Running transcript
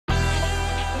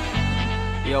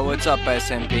Yo, what's up,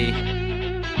 SMP?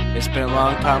 It's been a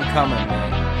long time coming,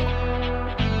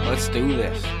 man. Let's do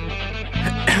this.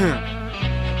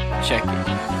 Check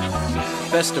it.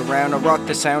 Best around, I rock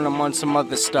the sound, I'm on some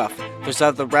other stuff. There's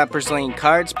other rappers laying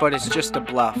cards, but it's just a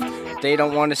bluff. They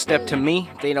don't want to step to me,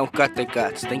 they don't got the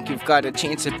guts. Think you've got a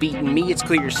chance of beating me, it's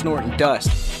clear you're snorting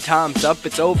dust. Time's up,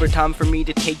 it's over, time for me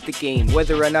to take the game.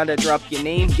 Whether or not I drop your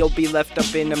name, you'll be left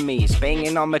up in a maze.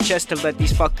 Banging on my chest to let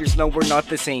these fuckers know we're not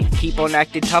the same. Keep on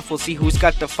acting tough, we'll see who's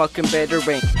got the fucking better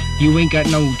aim. You ain't got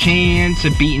no chance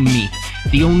of beating me.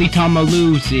 The only time I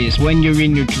lose is when you're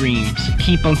in your dreams.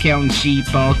 Keep on counting sheep,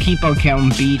 I'll keep on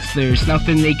counting beats. There's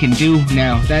nothing they can do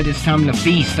now that it's time to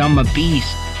feast. I'm a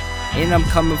beast. And I'm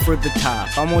coming for the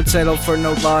top. I won't settle for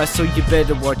no loss, so you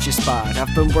better watch your spot.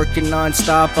 I've been working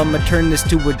non-stop, I'ma turn this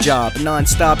to a job.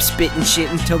 Non-stop spitting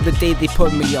shit until the day they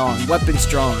put me on. Weapons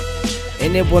drawn,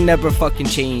 and it will never fucking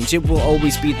change. It will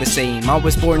always be the same. I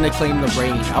was born to claim the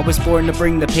reign. I was born to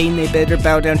bring the pain. They better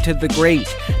bow down to the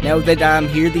great. Now that I'm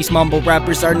here, these mumble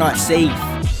rappers are not safe.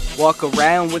 Walk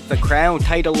around with the crown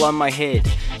title on my head.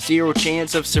 Zero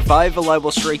chance of survival, I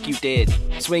will strike you dead.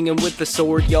 Swinging with the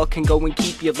sword, y'all can go and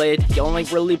keep your lead. Y'all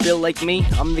ain't really built like me,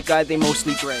 I'm the guy they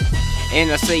mostly dread.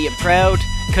 And I say it proud,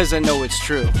 cause I know it's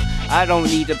true. I don't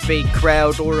need a big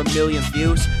crowd or a million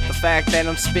views. The fact that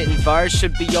I'm spitting bars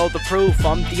should be all the proof.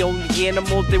 I'm the only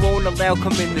animal they won't allow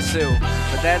come in the zoo.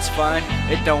 But that's fine,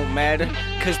 it don't matter,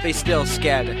 cause they still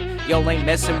scatter. Y'all ain't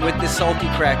messing with this salty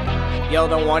cracker. Y'all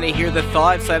don't wanna hear the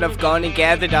thoughts that I've gone and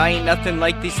gathered. I ain't nothing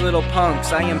like these little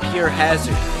punks, I am pure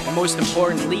hazard. And most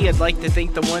importantly, I'd like to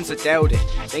thank the ones that doubt it.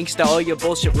 Thanks to all your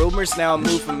bullshit rumors, now I'm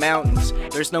moving mountains.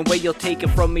 There's no way you'll take it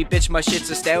from me, bitch, my shit's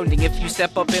astounding. If you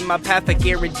step up in my path, I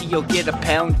guarantee you'll get a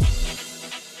pound.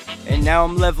 And now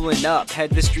I'm leveling up,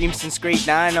 had this dream since grade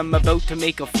 9, I'm about to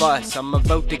make a fuss. I'm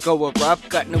about to go erupt,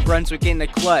 got New Brunswick in the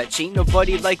clutch. Ain't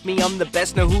nobody like me, I'm the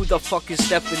best, now who the fuck is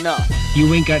stepping up?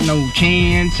 You ain't got no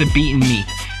chance of beating me.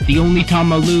 The only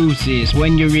time I lose is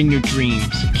when you're in your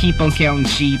dreams. Keep on counting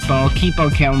sheep, I'll keep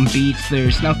on counting beats.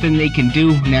 There's nothing they can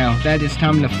do now that it's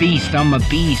time to feast. I'm a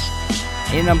beast.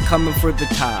 And I'm coming for the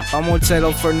top. I won't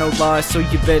settle for no loss, so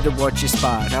you better watch your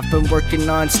spot. I've been working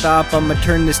non-stop, I'ma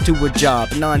turn this to a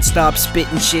job. Non-stop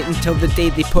spitting shit until the day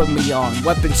they put me on.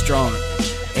 Weapons drawn,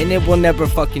 and it will never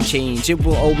fucking change. It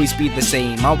will always be the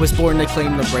same. I was born to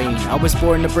claim the reign. I was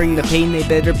born to bring the pain. They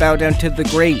better bow down to the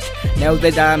great. Now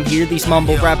that I'm here, these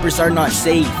mumble rappers are not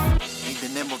safe. In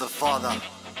the name of the Father,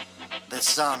 the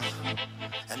Son,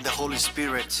 and the Holy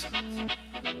Spirit,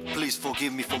 please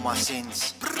forgive me for my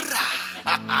sins.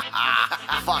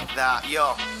 Fuck that,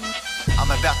 yo. I'm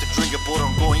about to drink a bottle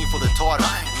and go in for the title.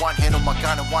 One hand on my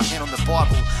gun and one hand on the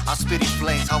Bible. I spit in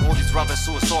flames, how all these rappers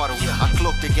suicidal. I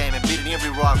clocked the game and beating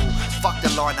every rival. Fuck the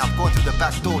line, I've gone through the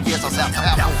back door, yes I sound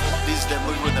powerful. This is the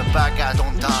movie when the bad guys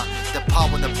don't die. The power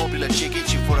when the popular chick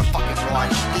hits you for a fucking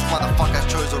ride. These motherfuckers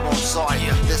chose the wrong side.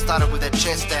 They started with their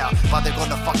chest out, but they got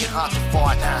the fucking heart to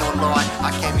fight. No lie,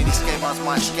 I came in this game as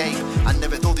my escape. I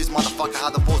never thought this motherfucker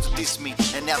had the balls to diss me,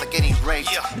 and now they're getting raped.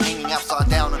 Hanging upside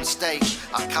down on the stage.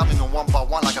 I'm coming on one by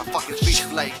one like a fucking fish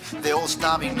flake. They're all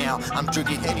starving now. I'm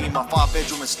drinking Henny in my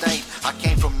 5-bedroom estate. I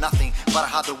came from nothing, but I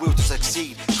had the will to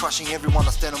succeed. Crushing everyone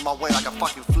that stand on my way like a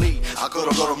fucking flea. I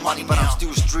got a lot of money, but I'm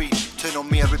still street. Turn on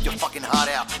me, I rip your fucking heart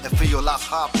out and feel your last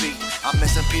heartbeat. I'm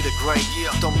SMP the Great,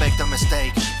 don't make the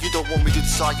mistake. You don't want me to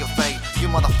decide your fate. You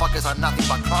motherfuckers are nothing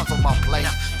but crumbs on my plate.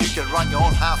 You can run your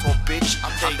own household, bitch.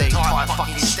 I'm the entire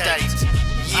fucking state.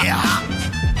 Yeah.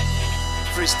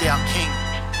 Freestyle King,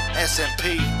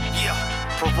 SMP,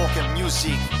 provoking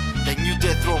music, the new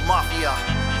death row mafia.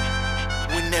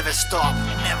 We never stop,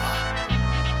 never.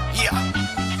 Yeah.